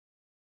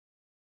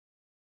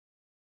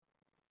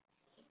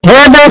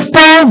Hello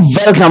दोस्तों,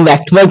 welcome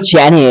back to my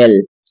channel.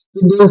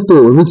 तो दोस्तों,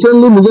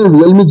 रिसेंटली मुझे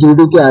Realme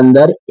GT के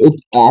अंदर एक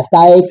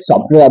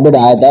सॉफ्टवेयर अपडेट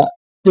आया था।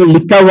 तो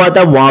लिखा हुआ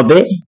था वहां पे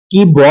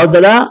कि बहुत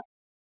ज्यादा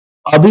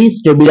अभी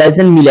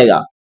स्टेबलाइजेशन मिलेगा।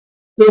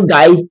 तो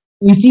गाइस,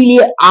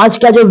 इसीलिए आज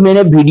का जो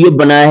मैंने वीडियो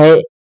बनाया है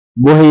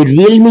वो है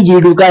Realme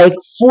GT का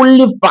एक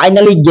फुल्ली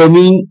फाइनली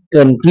गेमिंग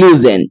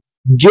कंक्लूजन,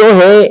 जो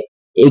है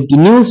एक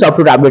न्यू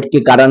सॉफ्टवेयर अपडेट के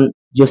कारण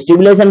जो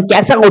स्टेबलाइजेशन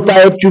कैसा होता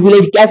है, ट्रिपल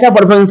एट कैसा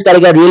परफॉर्मेंस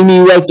करेगा, रियलमी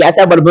यूआई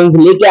कैसा परफॉर्मेंस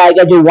लेके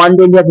आएगा, जो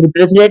 120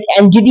 refresh rate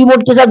and GT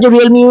mode के साथ जो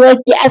रियलमी यूआई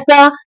कैसा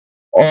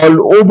ऑल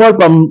ओवर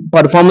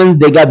परफॉर्मेंस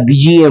देगा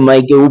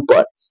बीजीएमआई के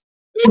ऊपर।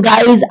 तो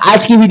गाइस,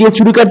 आज की वीडियो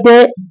शुरू करते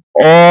हैं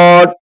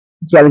और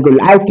चैनल को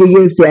लाइक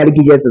कीजिए, शेयर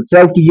कीजिए,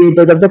 सब्सक्राइब कीजिए।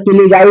 तो जब तक के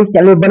लिए गाइस,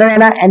 चैनल बना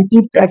रहना and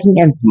keep trekking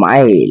and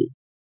smile.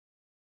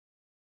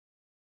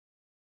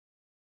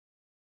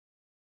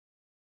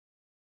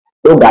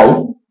 तो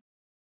गाइस,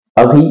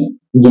 अभी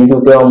जिनको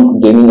के हम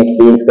गेमिंग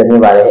एक्सपीरियंस करने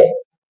वाले हैं,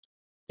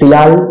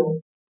 फिलहाल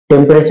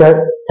टेम्परेचर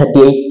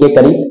 38 के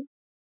करीब,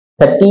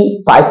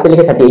 35 से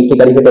लेकर 38 के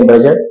करीब है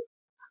टेम्परेचर।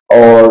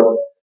 और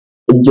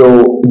जो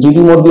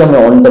जीटी मोड भी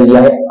हमने ऑन कर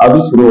लिया है,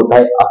 अभी शुरू होता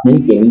है अपनी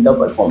गेमिंग का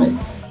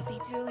performance.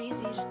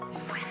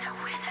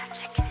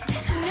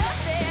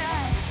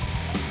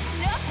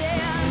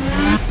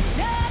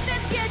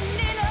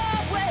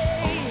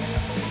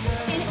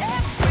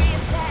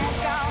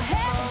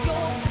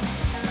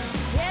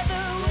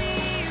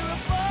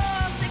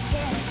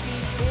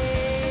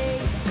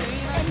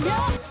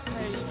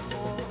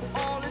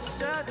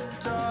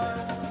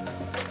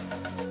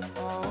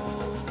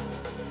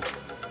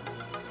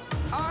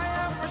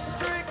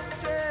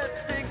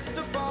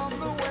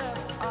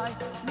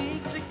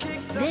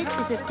 This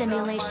is a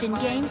simulation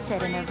game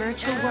set in a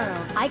virtual world.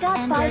 I got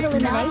and 5 does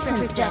not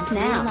eliminations represent just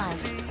real now.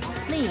 life.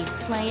 Please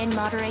play in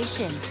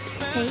moderation.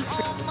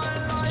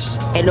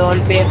 Hello all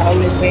पे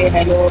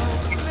हेलो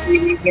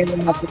टीवी के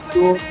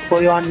तो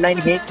कोई online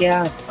है क्या?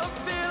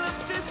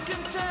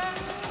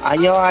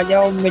 आ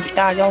जाओ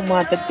मिलता आ जाओ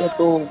माता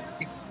तो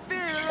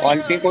ऑल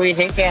पे कोई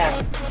है क्या?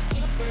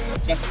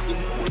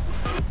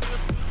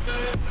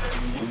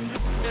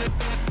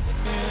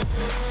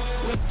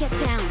 Get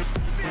down.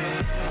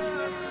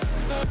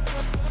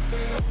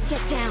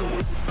 Get down.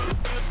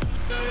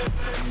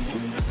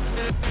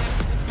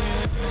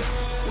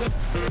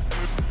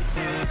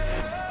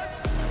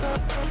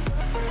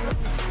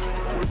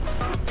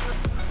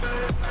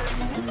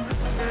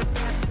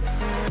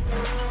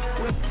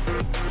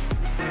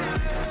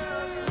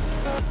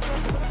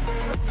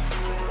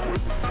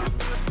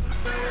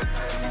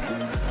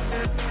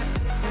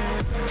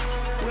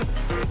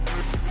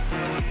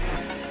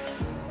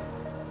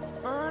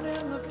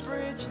 Burning the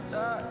bridge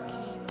that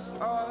keeps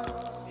us.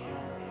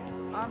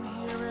 I'm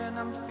here and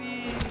I'm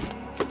feeling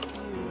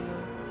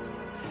fearless.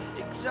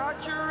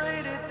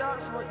 Exaggerated,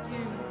 that's what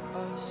you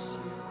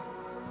assume.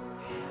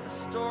 The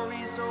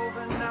story's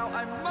over now,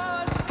 I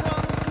must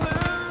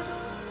conclude.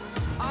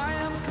 I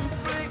am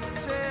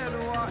conflicted,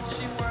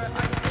 watching where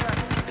I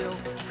stand still,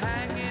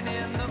 hanging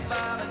in the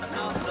balance.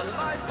 Not the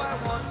life I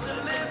want to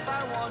live,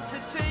 I want to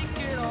take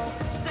it all.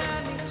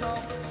 Standing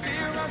tall,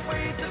 fear I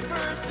weighed the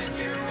person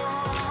you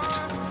are.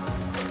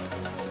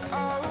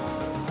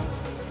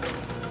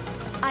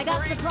 I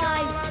got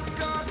supplies.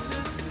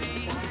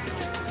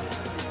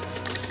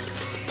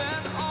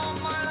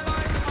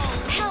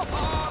 Help!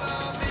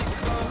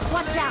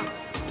 Watch out!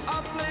 I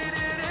played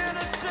it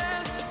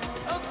innocent,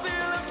 a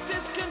feel of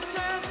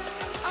discontent.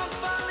 I'm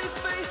finally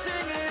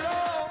facing it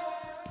all,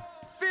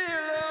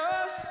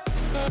 fearless.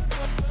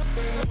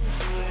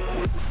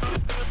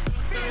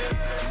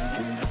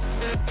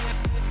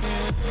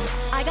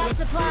 I got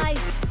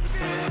supplies.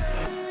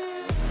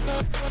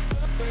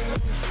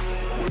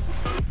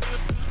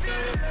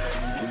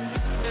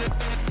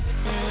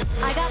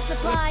 I got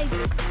supplies.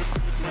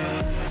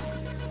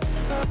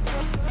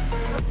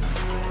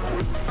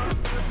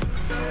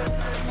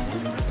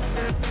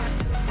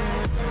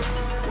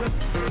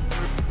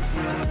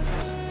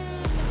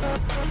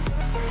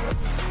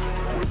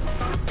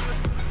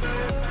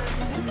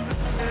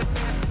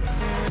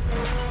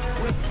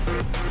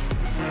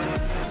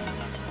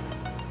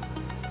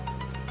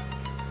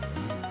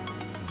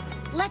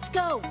 Let's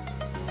go.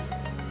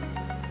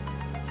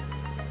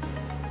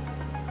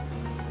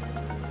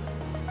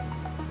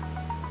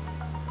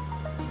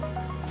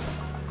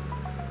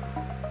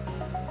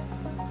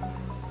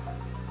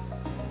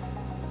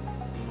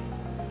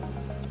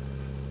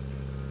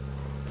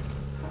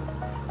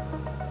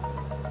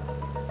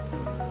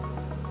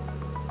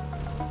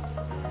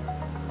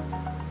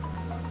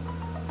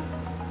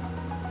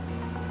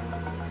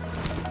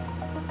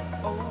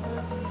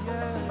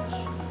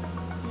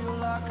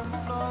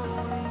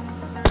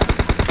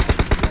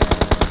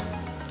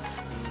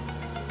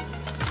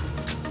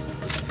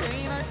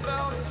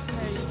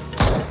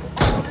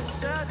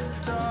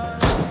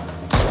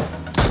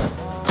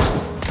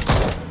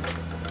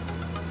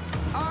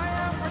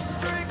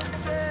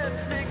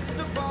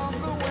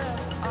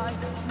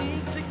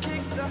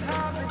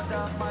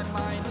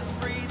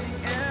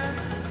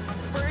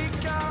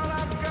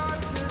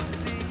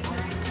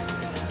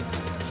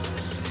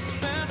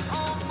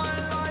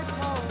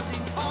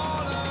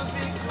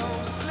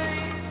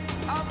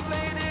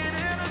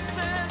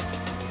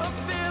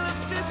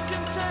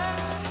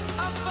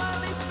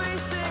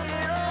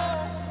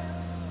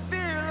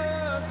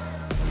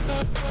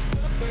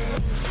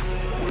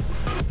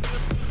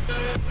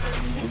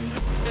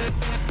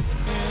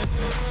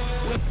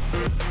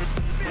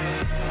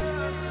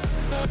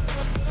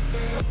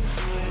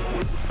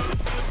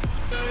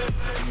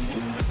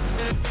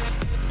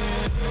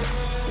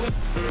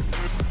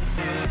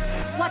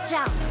 Watch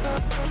out!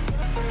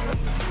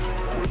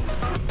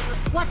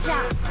 Watch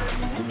out!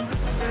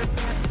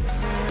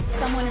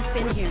 Someone has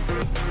been here.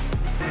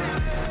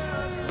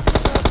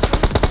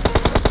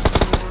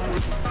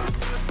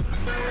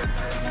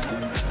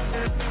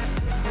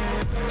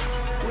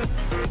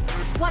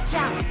 Watch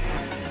out!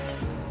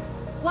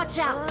 Watch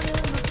out!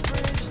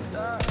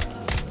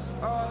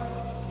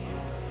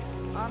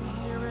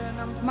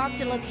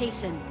 Marked a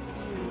location.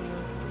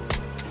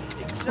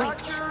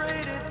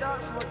 Exaggerated,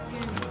 that's what you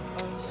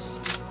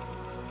assume.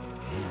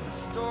 The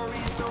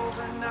story's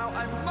over now,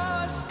 I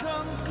must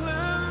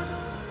conclude.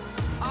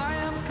 I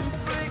am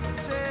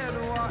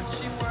conflicted,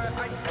 watching where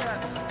I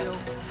step still,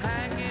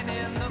 hanging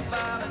in the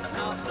balance.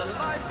 Not the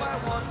life I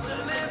want to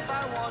live,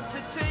 I want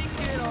to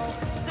take it all.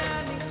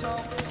 Standing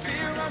tall,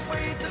 fear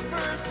outweighed the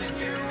person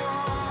you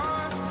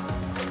are.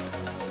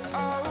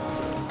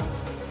 Oh,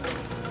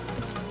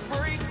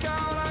 break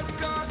out,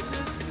 I've got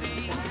to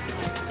see.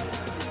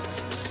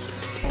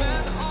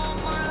 Spent all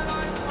my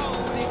life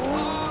holding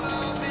all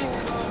of it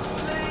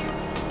closely.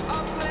 I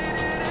played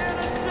it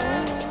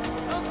innocent,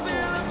 a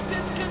feel of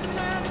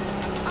discontent.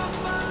 I'm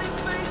finally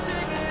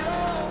facing it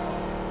all,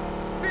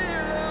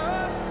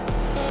 fearless.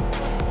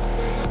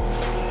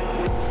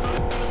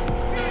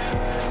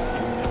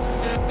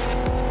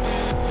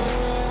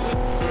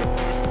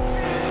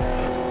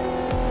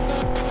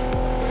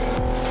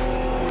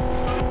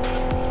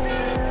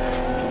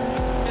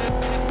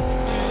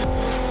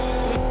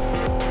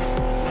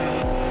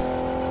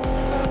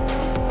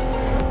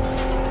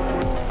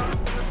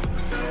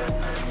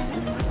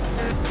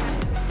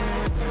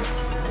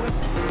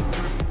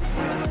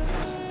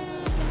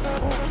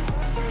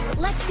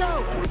 Let's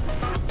go!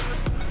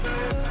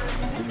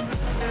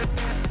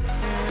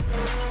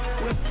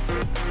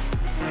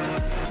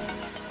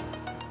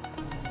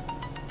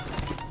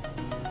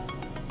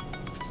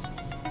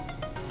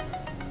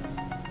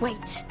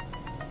 Wait.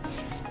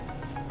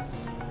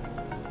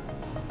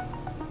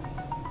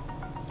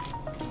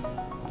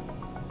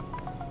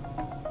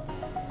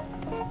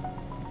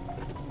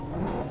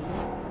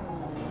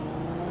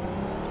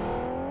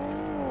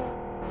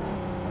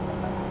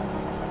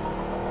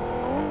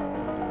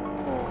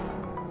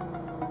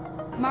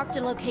 Marked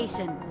a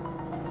location.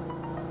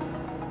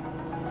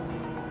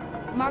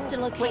 Marked a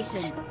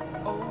location.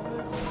 Over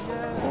the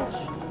edge,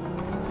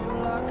 feel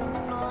like I'm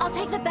floating I'll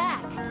take the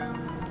back. through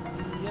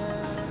the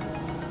air.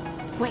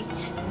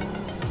 Wait.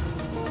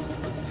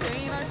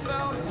 Pain I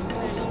felt is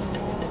paid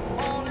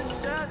for, all is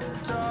said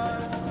and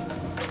done.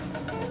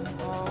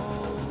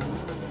 Oh,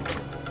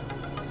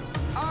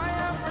 I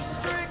am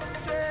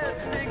restricted,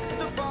 fixed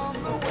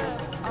upon the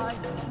web. I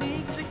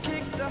need to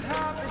kick the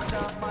habit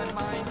that my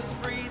mind is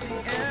breathing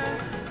in.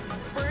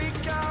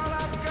 Break out,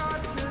 I've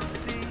got to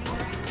see.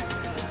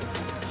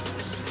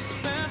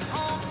 Spent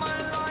all my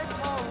life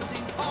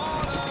holding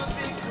all of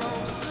it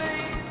closely.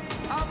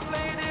 I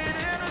played it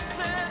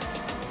innocent,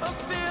 a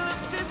feel of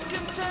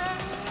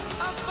discontent.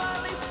 I'm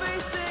finally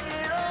facing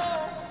it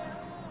all,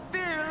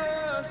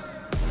 fearless.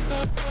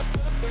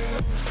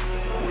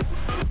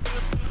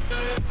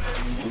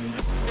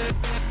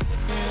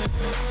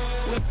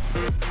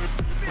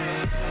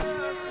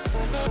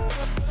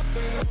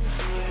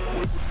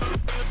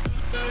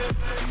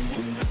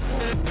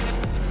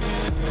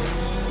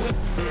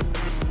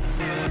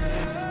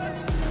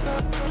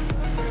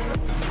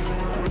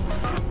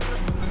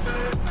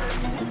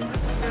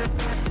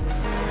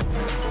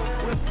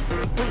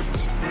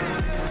 Wait.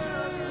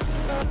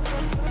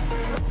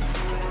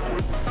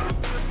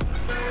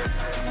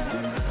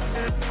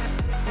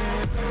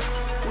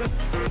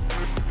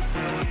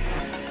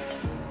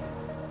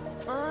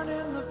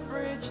 Burning the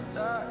bridge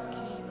that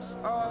keeps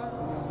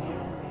us.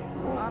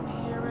 I'm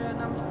here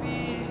and I'm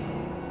feeling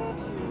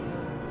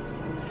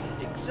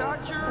fearless.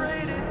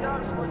 Exaggerated,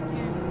 that's what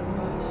you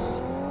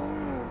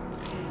assume.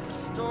 The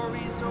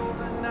story's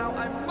over now,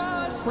 I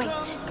must Wait.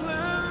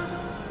 conclude.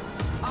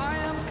 I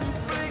am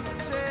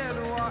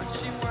conflicted,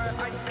 watching where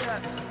I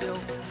step still,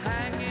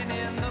 hanging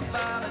in the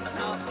balance.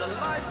 Not the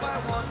life I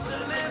want to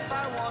live,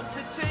 I want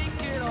to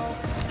take it all.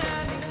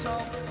 Standing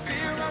tall,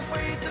 fear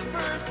outweighed the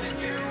person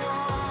you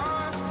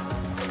are.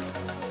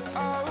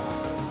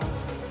 Oh,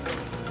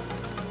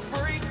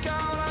 break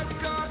out,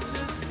 I've got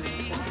to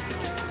see.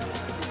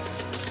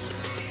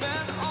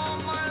 Spent all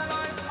my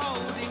life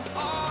holding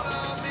all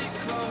of it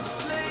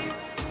closely.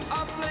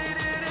 I played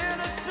it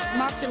innocent,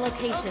 Marked a a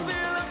location.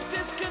 feel of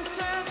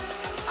discontent.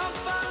 I'm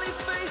finally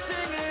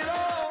facing it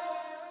all,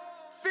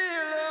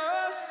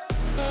 fearless.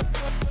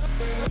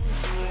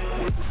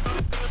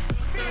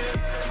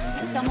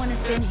 Someone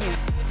has been here.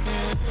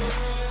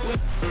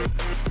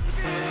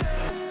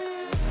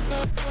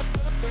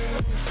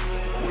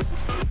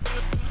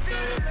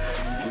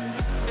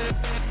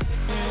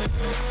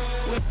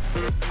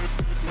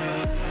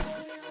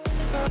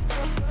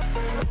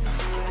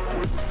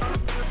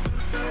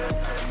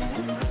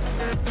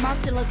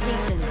 Marked a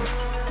location.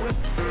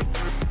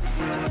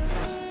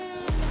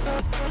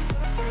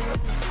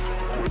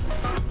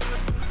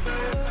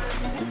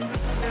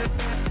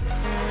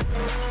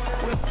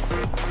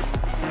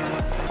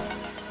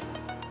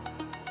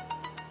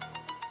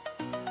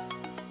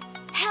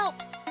 Help!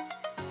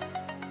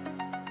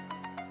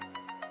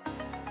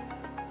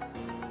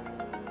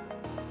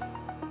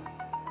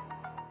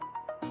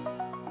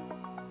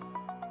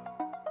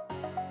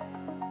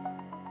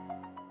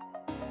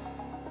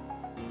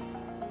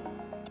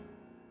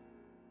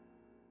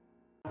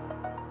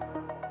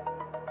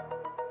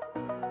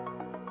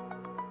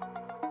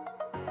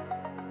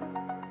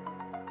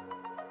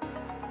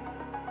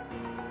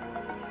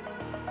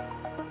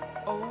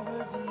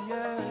 Over the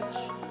edge,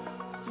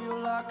 feel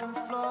like I'm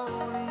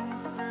floating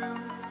through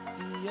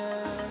the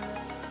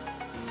air.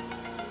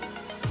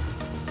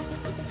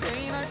 The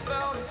pain I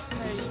felt is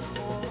paid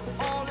for,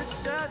 all is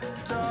said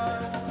and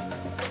done.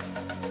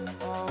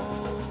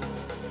 Oh,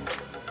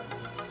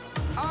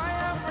 I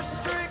am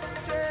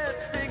restricted,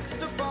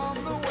 fixed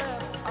upon the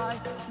web. I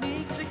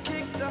need to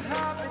kick the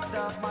habit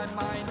that my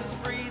mind is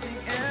breathing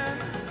in.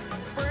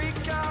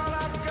 Break out,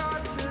 I've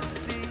got to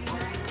see.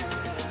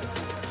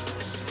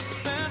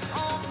 Spent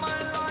all my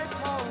life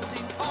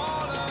holding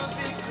all of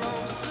it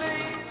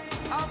closely.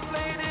 I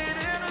played it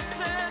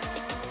innocent,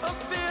 a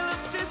feel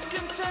of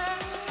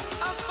discontent.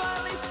 I'm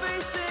finally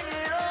facing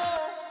it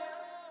all,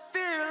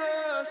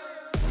 fearless.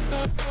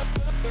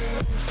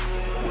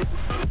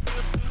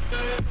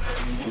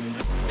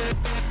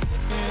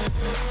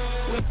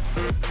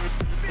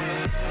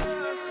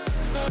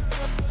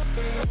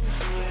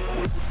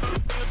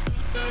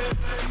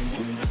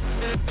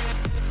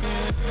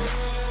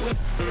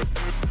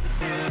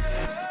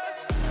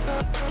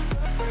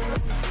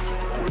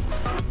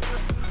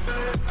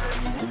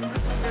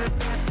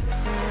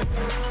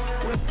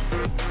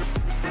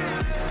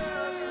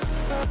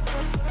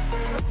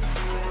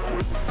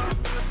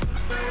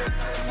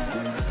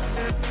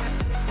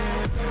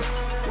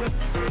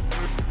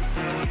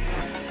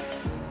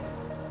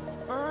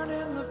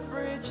 Burning the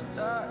bridge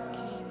that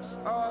keeps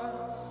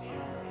us.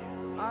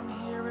 I'm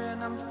here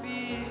and I'm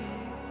feeling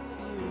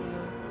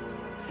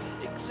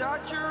fearless.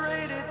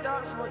 Exaggerated,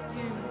 that's what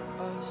you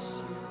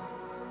assume.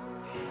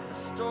 The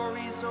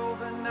story's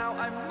over now,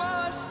 I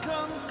must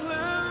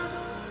conclude.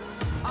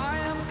 I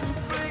am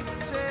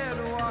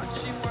conflicted,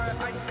 watching where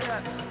I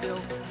step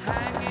still,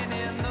 hanging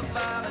in the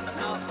balance.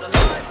 Not the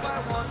life I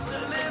want to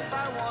live,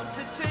 I want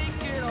to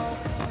take it all.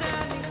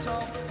 Standing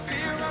tall,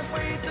 fear I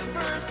weighed the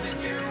person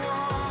you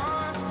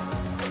are.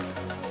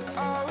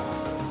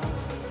 Oh,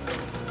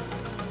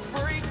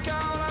 break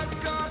out,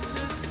 I've got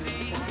to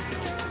see.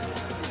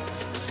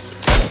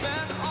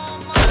 Spent all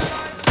my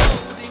life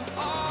holding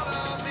all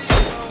of it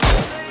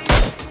closely.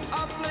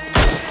 I played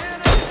it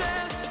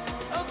innocent,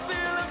 a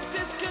feel of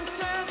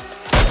discontent.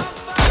 I'm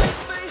finally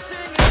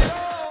facing it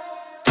all,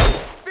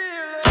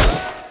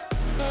 fearless.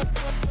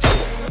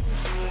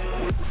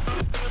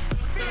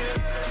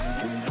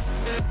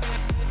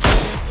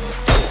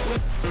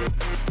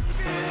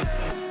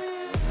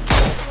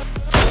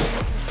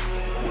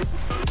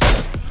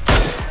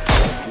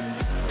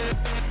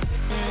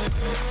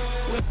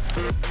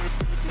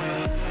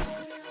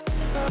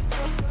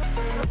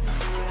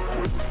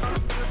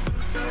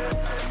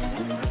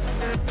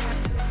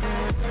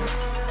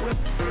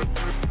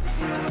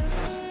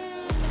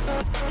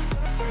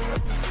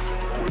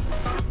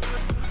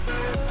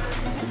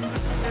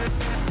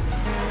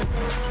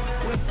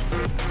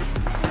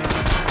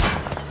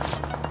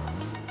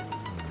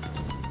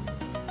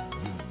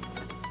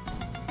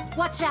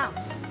 Watch out!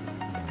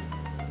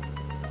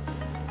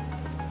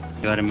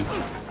 के बारे में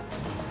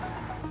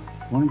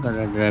कौन कर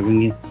रहा है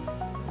driving? ये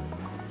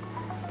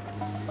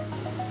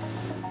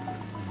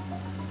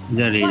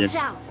इधर Watch इधर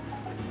out!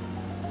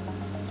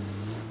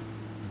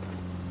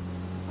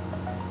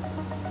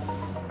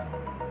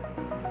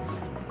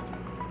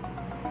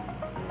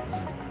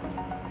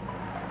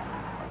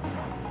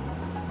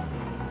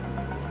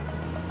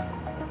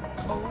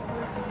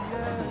 Over the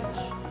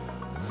edge,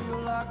 feel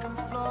like I'm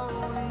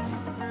floating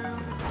through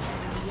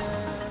the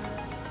air.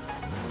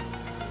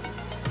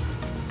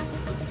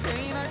 The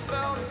pain I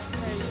felt is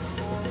paid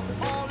for,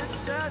 all is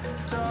said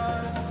and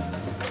done.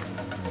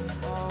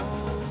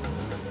 Oh,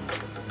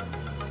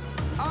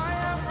 I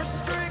am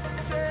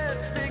restricted,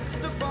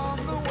 fixed upon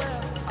the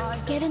web. I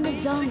Get in the need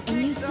to zone and kick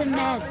use the some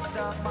habit meds.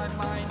 that my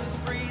mind is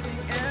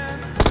breathing in.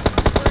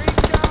 Break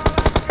out,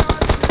 I've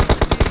got to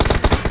see.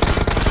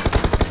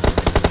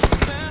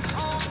 Spent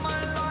all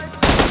my life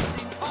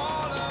holding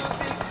all of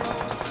it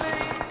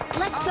closely.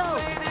 Let's go! I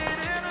played it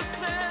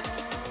innocent,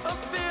 a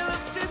feel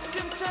of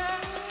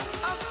discontent.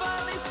 I'm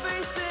finally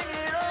facing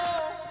it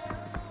all,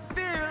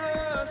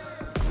 fearless.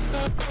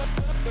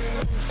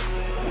 Fearless.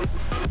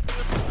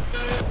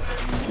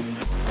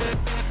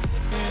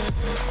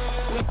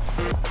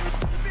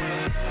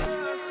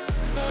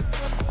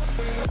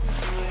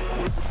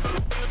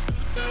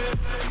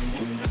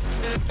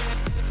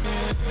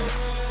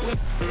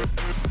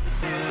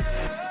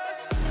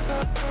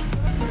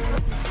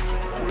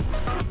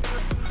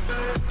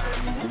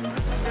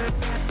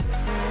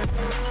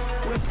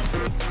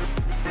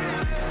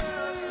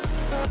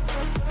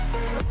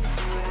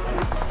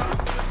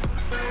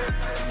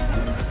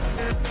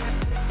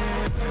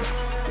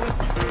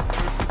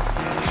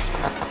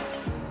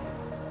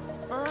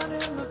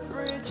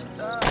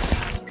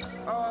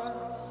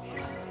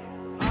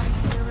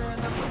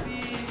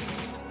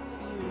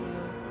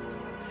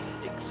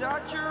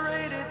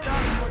 Exaggerated,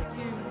 that's what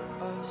you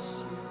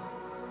assume.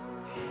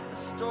 The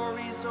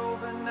story's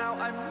over now,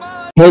 I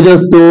must. है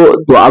दोस्तों,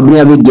 तो आपने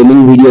अभी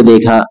gaming video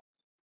देखा,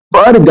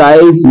 पर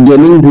guys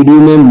gaming video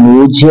में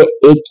मुझे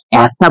एक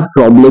ऐसा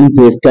प्रॉब्लम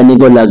फेस करने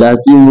को लगा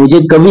कि मुझे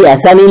कभी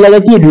ऐसा नहीं लगा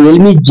कि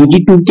Realme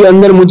GT2 के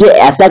अंदर मुझे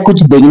ऐसा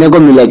कुछ देखने को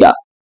मिलेगा।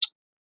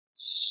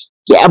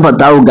 क्या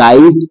बताओ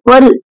गाइस,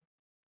 पर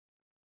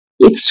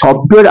एक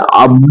सॉफ्टवेयर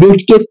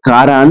अपडेट के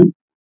कारण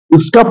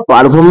उसका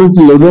परफॉर्मेंस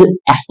लेवल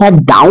ऐसा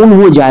डाउन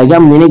हो जाएगा,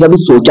 मैंने कभी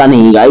सोचा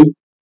नहीं गाइस।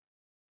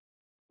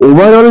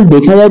 ओवरऑल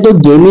देखा जाए तो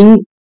गेमिंग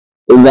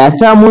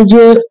वैसा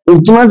मुझे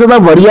उतना ज्यादा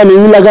बढ़िया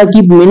नहीं लगा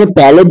कि मैंने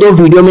पहले 2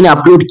 वीडियो मैंने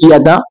अपलोड किया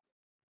था,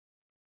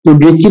 तो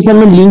डिस्क्रिप्शन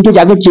में लिंक है,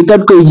 जाके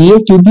चेकआउट कीजिए,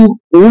 क्योंकि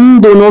उन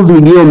दोनों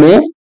वीडियो में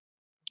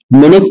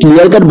मैंने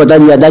क्लियर कट बता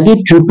दिया था कि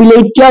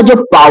 888 का जो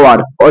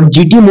पावर और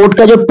जीटी मोड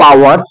का जो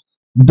पावर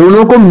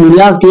दोनों को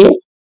मिला के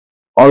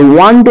और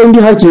 120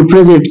 हर्ट्ज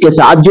रिफ्रेश रेट के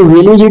साथ जो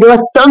Realme GT का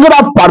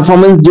तगड़ा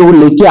परफॉर्मेंस जो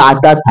लेके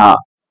आता था।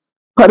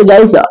 पर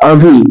गाइस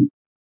अभी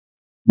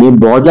मैं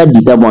बहुत ज्यादा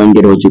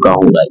डिसअपॉइंटेड हो चुका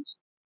हूँ गाइस।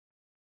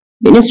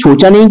 मैंने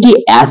सोचा नहीं कि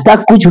ऐसा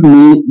कुछ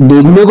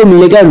देखने को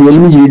मिलेगा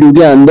Realme GT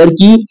के अंदर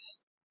कि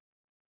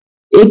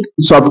एक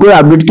सॉफ्टवेयर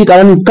अपडेट के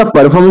कारण इसका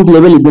परफॉर्मेंस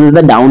लेवल इतना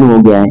ज्यादा डाउन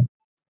हो गया है।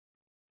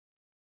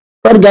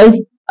 पर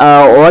गाइस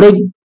और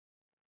एक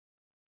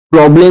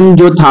प्रॉब्लम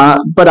जो था,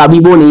 पर अभी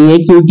वो नहीं है,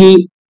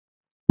 क्योंकि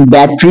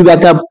बैटरी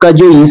बैकअप का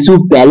जो इशू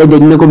पहले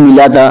देखने को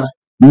मिला था,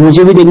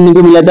 मुझे भी देखने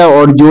को मिला था,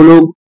 और जो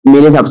लोग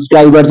मेरे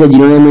सब्सक्राइबर्स है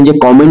जिन्होंने मुझे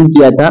कमेंट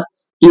किया था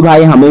कि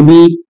भाई हमें भी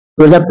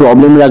थोड़ा सा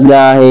प्रॉब्लम लग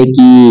रहा है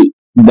कि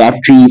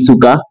बैटरी इशू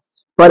का,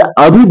 पर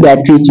अभी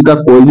बैटरी इशू का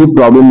कोई भी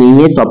प्रॉब्लम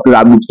नहीं है। सॉफ्टवेयर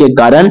अपडेट के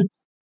कारण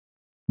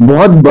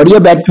बहुत बढ़िया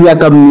बैटरी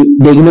बैकअप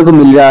देखने को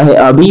मिल रहा है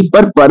अभी,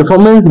 पर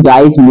परफॉर्मेंस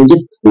गाइस मुझे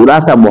थोड़ा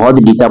सा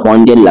बहुत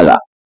डिसअपॉइंटेड लगा।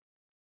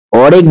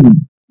 और एक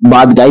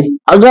बात गाइस,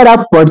 अगर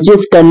आप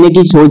परचेस करने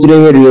की सोच रहे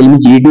हैं Realme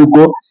GT2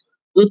 को,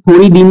 तो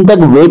थोड़ी दिन तक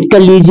वेट कर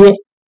लीजिए,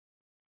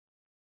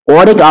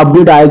 और एक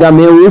अपडेट आएगा,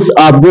 मैं उस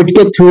अपडेट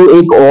के थ्रू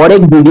एक और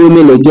एक वीडियो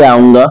में लेके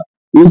आऊंगा।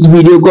 उस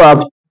वीडियो को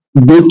आप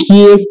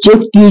देखिए,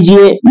 चेक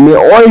कीजिए, मैं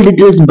ऑल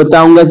डिटेल्स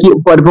बताऊंगा कि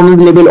परफॉर्मेंस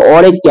लेवल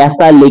और एक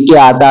कैसा लेके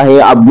आता है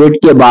अपडेट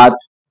के बाद,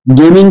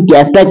 गेमिंग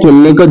कैसा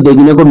खेलने को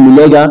देखने को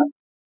मिलेगा।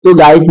 तो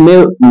गाइस मैं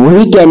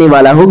वही कहने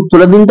वाला हूँ,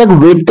 थोड़ा दिन तक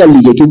वेट कर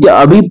लीजिए, क्योंकि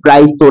अभी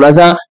प्राइस थोड़ा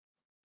सा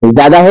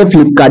ज्यादा है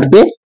फ्लिपकार्ट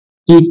पे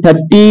कि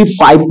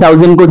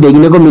 35,000 को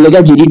देखने को मिलेगा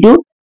GT2।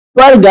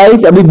 पर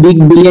गाइस अभी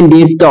बिग बिलियन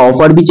डेज का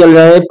ऑफर भी चल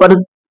रहा है, पर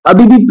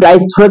अभी भी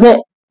प्राइस थोड़ा सा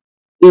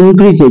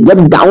इंक्रीज है।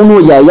 जब डाउन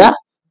हो जाएगा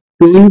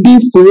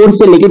 24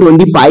 से लेकर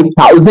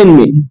 25,000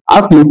 में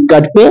आप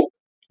फ्लिपकार्ट पे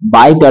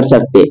बाय कर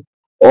सकते।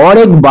 और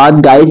एक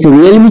बात गाइस,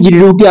 Realme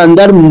GT2 के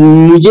अंदर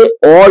मुझे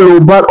ऑल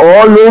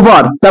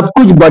ओवर सब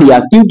कुछ बढ़िया,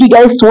 क्योंकि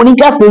गाइस सोनी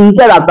का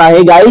सेंसर आता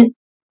है गाइस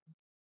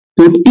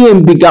 50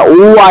 MP का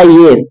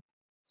OIS,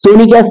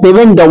 सोनी का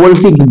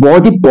 766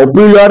 बहुत ही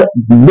पॉपुलर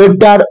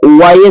बेटर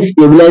OIS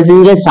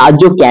स्टेबलाइजिंग के साथ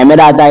जो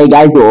कैमरा आता है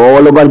guys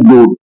all over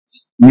good.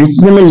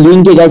 Description में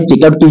लिंक है गाइस,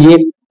 चेकआउट कीजिए।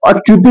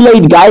 और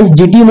 888 गाइस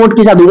जीटी मोड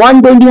के साथ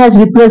 120 हर्ट्ज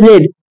रिफ्रेश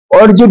रेट,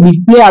 और जो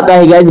डिस्प्ले आता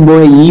है गाइस वो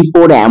है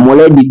E4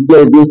 AMOLED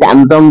डिस्प्ले, जो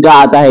सैमसंग का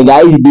आता है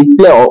guys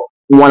display,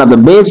 one of the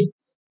best,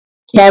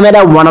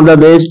 camera one of the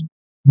best,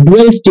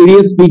 dual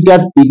stereo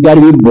speaker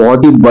भी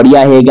बहुत ही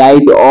बढ़िया है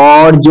गाइस,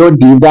 और जो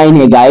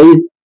डिजाइन है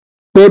guys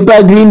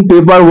paper green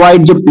pepper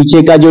white, जो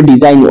पीछे का जो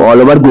डिजाइन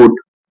ऑल ओवर गुड।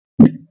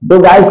 तो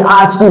गाइस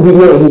आज की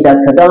वीडियो यही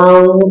तक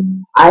खत्म।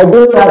 आई डू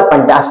हैव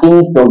फैंटास्टिक,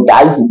 तो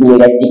गाइस इसलिए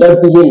गाइस चेक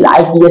कीजिए,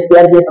 लाइक कीजिए,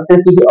 शेयर कीजिए,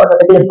 सब्सक्राइब कीजिए, और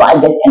सबसे पहले bye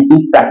guys and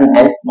keep trekking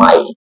and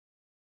smile.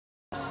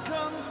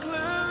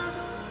 Conclude,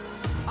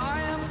 I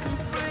am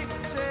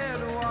conflicted,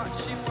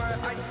 watching where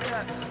I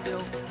step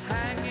still.